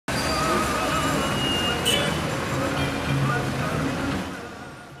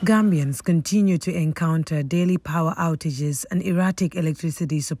Gambians continue to encounter daily power outages and erratic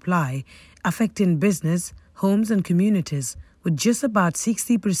electricity supply, affecting business, homes and communities, with just about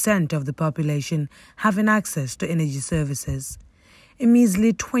 60% of the population having access to energy services. A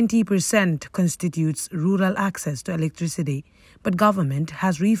measly 20% constitutes rural access to electricity, but government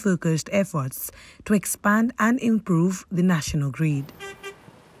has refocused efforts to expand and improve the national grid.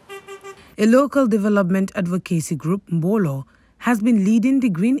 A local development advocacy group, Mbolo, has been leading the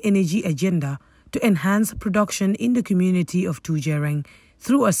green energy agenda to enhance production in the community of Tujereng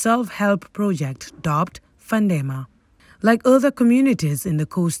through a self-help project dubbed Fandema. Like other communities in the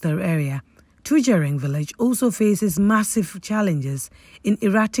coastal area, Tujereng village also faces massive challenges in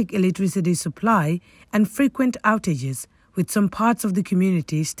erratic electricity supply and frequent outages, with some parts of the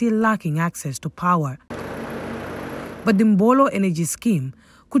community still lacking access to power. But the Mbolo Energy Scheme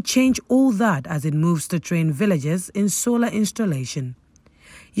could change all that as it moves to train villagers in solar installation.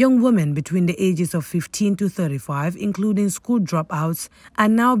 Young women between the ages of 15 to 35, including school dropouts, are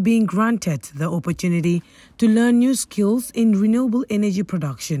now being granted the opportunity to learn new skills in renewable energy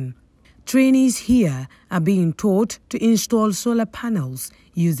production. Trainees here are being taught to install solar panels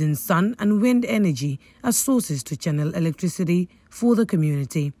using sun and wind energy as sources to channel electricity for the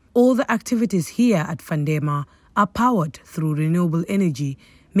community. All the activities here at Fandema are powered through renewable energy,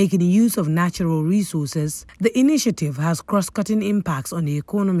 making use of natural resources. The initiative has cross-cutting impacts on the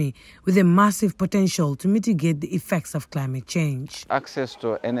economy with a massive potential to mitigate the effects of climate change. Access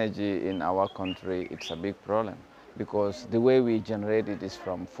to energy in our country, it's a big problem because the way we generate it is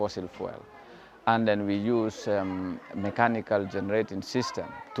from fossil fuel. And then we use mechanical generating system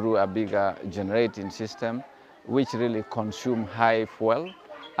through a bigger generating system, which really consume high fuel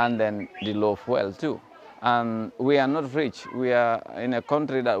and then the low fuel too. And we are not rich. We are in a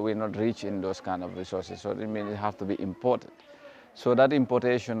country that we're not rich in those kind of resources, so it means it have to be imported. So that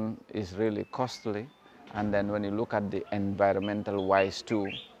importation is really costly. And then when you look at the environmental wise too,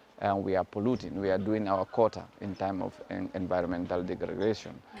 we are polluting. We are doing our quota in time of environmental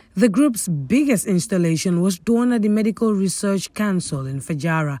degradation. The group's biggest installation was done at the Medical Research Council in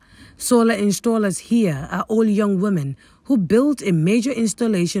Fajara. Solar installers here are all young women who built a major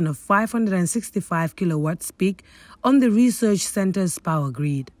installation of 565 kilowatts peak on the research center's power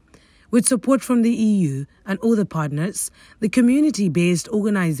grid. With support from the EU and other partners, the community-based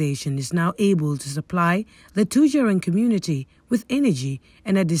organization is now able to supply the Tujereng community with energy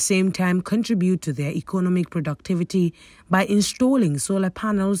and at the same time contribute to their economic productivity by installing solar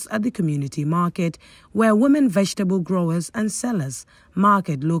panels at the community market, where women vegetable growers and sellers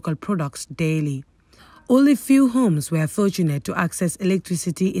market local products daily. Only few homes were fortunate to access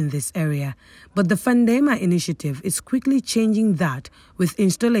electricity in this area, but the Fandema initiative is quickly changing that with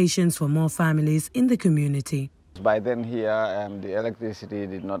installations for more families in the community. By then here, the electricity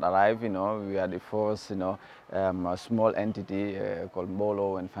did not arrive, we are the first, a small entity called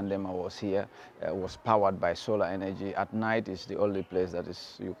Mbolo, and Fandema was here, was powered by solar energy. At night is the only place that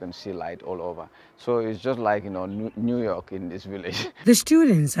you can see light all over. So it's just like, New York in this village. The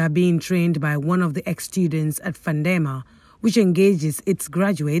students are being trained by one of the ex-students at Fandema, which engages its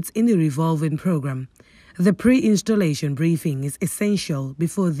graduates in the revolving program. The pre-installation briefing is essential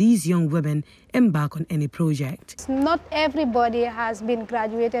before these young women embark on any project. Not everybody has been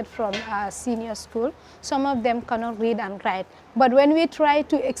graduated from senior school. Some of them cannot read and write. But when we try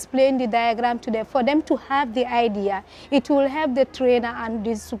to explain the diagram to them, for them to have the idea, it will help the trainer and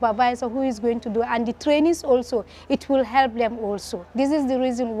the supervisor who is going to do, and the trainees also, it will help them also. This is the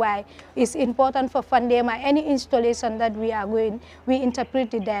reason why it's important for Fandema, any installation that we are going, we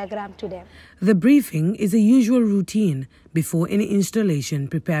interpret the diagram to them. The briefing is a usual routine before any installation,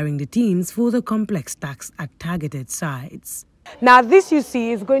 preparing the teams for the complex tasks at targeted sites. Now this you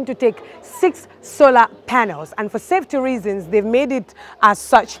see is going to take 6 solar panels, and for safety reasons they've made it as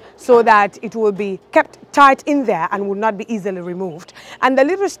such so that it will be kept tight in there and will not be easily removed. And the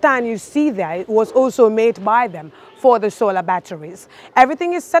little stand you see there was also made by them for the solar batteries.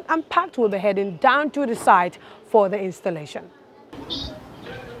 Everything is set and packed. We'll be heading down to the site for the installation.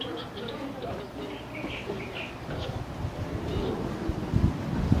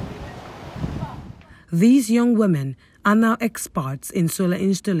 These young women are now experts in solar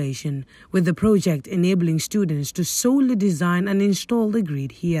installation, with the project enabling students to solely design and install the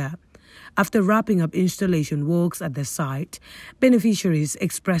grid here. After wrapping up installation works at the site, beneficiaries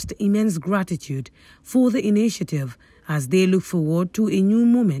expressed immense gratitude for the initiative as they look forward to a new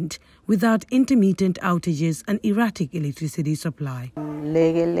moment without intermittent outages and erratic electricity supply.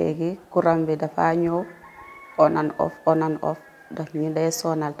 Legi kurambe dafa ñew on and off daf ñu day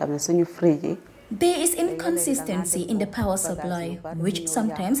sonal tamit suñu fridge There is inconsistency in the power supply, which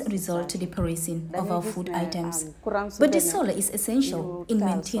sometimes results to the perishing of our food items. But the solar is essential in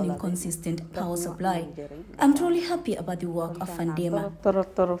maintaining consistent power supply. I'm truly happy about the work of Fandema.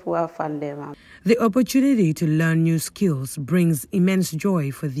 The opportunity to learn new skills brings immense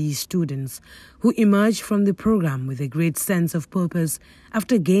joy for these students who emerge from the program with a great sense of purpose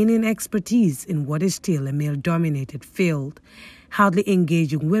after gaining expertise in what is still a male-dominated field, hardly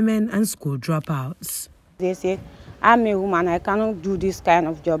engaging women and school dropouts. They say, I'm a woman, I cannot do this kind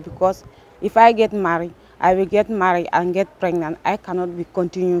of job because if I get married, I will get married and get pregnant. I cannot be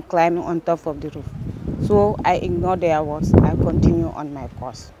continue climbing on top of the roof. So I ignore their words. I continue on my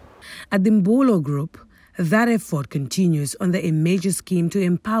course. At the Mbolo Group, that effort continues under a major scheme to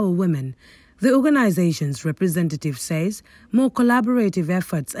empower women. The organization's representative says more collaborative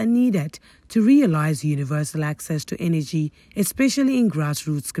efforts are needed to realize universal access to energy, especially in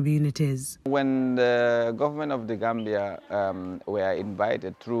grassroots communities. When the government of the Gambia were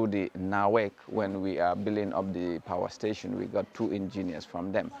invited through the NAWEC, when we are building up the power station, we got 2 engineers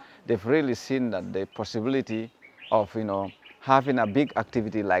from them. They've really seen that the possibility of, having a big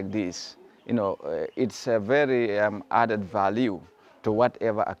activity like this, it's a very added value to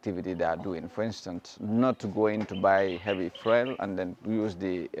whatever activity they are doing. For instance, not to go in to buy heavy fuel and then use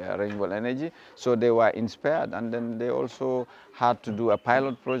the renewable energy. So they were inspired, and then they also had to do a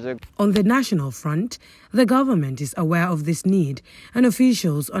pilot project. On the national front, the government is aware of this need, and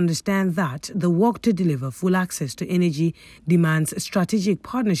officials understand that the work to deliver full access to energy demands strategic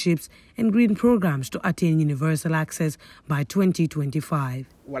partnerships and green programs to attain universal access by 2025.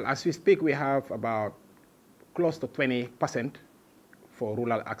 Well, as we speak, we have about close to 20% for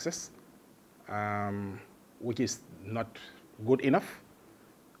rural access, which is not good enough.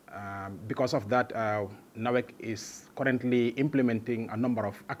 Because of that, NAWEC is currently implementing a number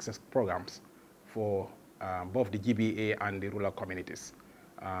of access programs for both the GBA and the rural communities.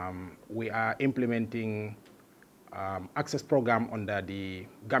 We are implementing access program under the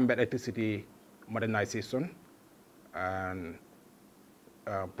Gambia Electricity Modernization and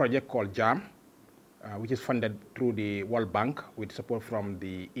project called JAM, which is funded through the World Bank with support from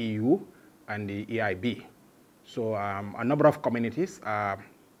the EU and the EIB. So a number of communities are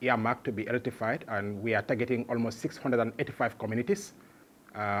earmarked to be electrified, and we are targeting almost 685 communities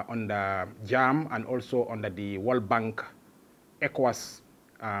under JAM and also under the World Bank ECOWAS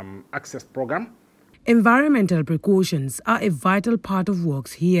access program. Environmental precautions are a vital part of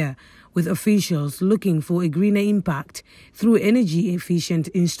works here, with officials looking for a greener impact through energy-efficient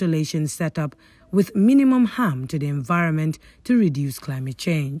installations set up with minimum harm to the environment to reduce climate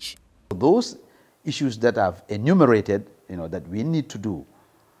change. Those issues that I've enumerated, that we need to do.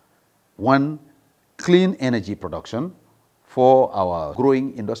 1, clean energy production for our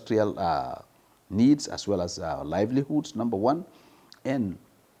growing industrial needs as well as our livelihoods, number 1. And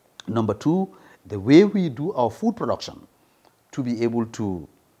number 2, the way we do our food production to be able to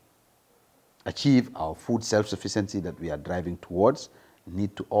achieve our food self-sufficiency that we are driving towards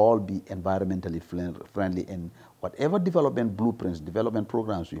need to all be environmentally friendly, and whatever development blueprints, development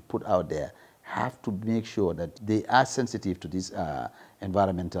programs we put out there have to make sure that they are sensitive to these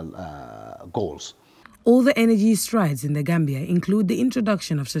environmental goals. All the energy strides in the Gambia include the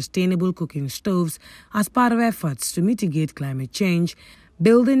introduction of sustainable cooking stoves as part of efforts to mitigate climate change,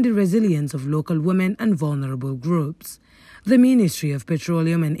 building the resilience of local women and vulnerable groups. The Ministry of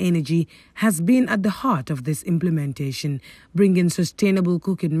Petroleum and Energy has been at the heart of this implementation, bringing sustainable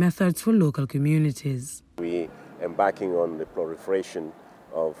cooking methods for local communities. We are embarking on the proliferation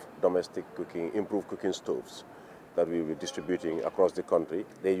of domestic cooking, improved cooking stoves that we will be distributing across the country.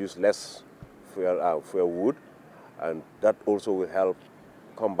 They use less fuel wood, and that also will help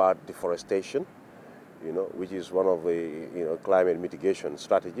combat deforestation, which is one of the climate mitigation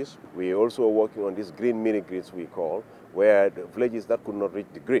strategies. We also are working on these green mini-grids we call, where the villages that could not reach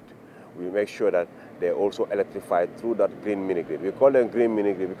the grid, we make sure that they're also electrified through that green mini-grid. We call them green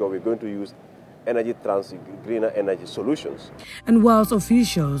mini-grid because we're going to use greener energy solutions. And whilst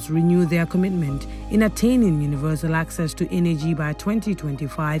officials renew their commitment in attaining universal access to energy by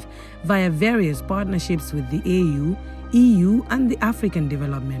 2025 via various partnerships with the AU, EU and the African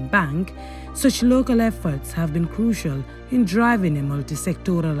Development Bank, such local efforts have been crucial in driving a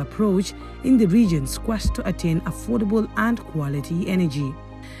multi-sectoral approach in the region's quest to attain affordable and quality energy.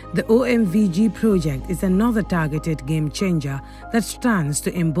 The OMVG project is another targeted game changer that stands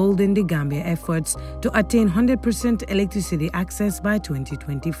to embolden the Gambia efforts to attain 100% electricity access by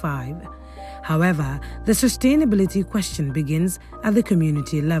 2025. However, the sustainability question begins at the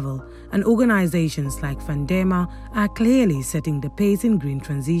community level, and organizations like Fandema are clearly setting the pace in green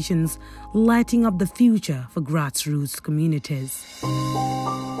transitions, lighting up the future for grassroots communities.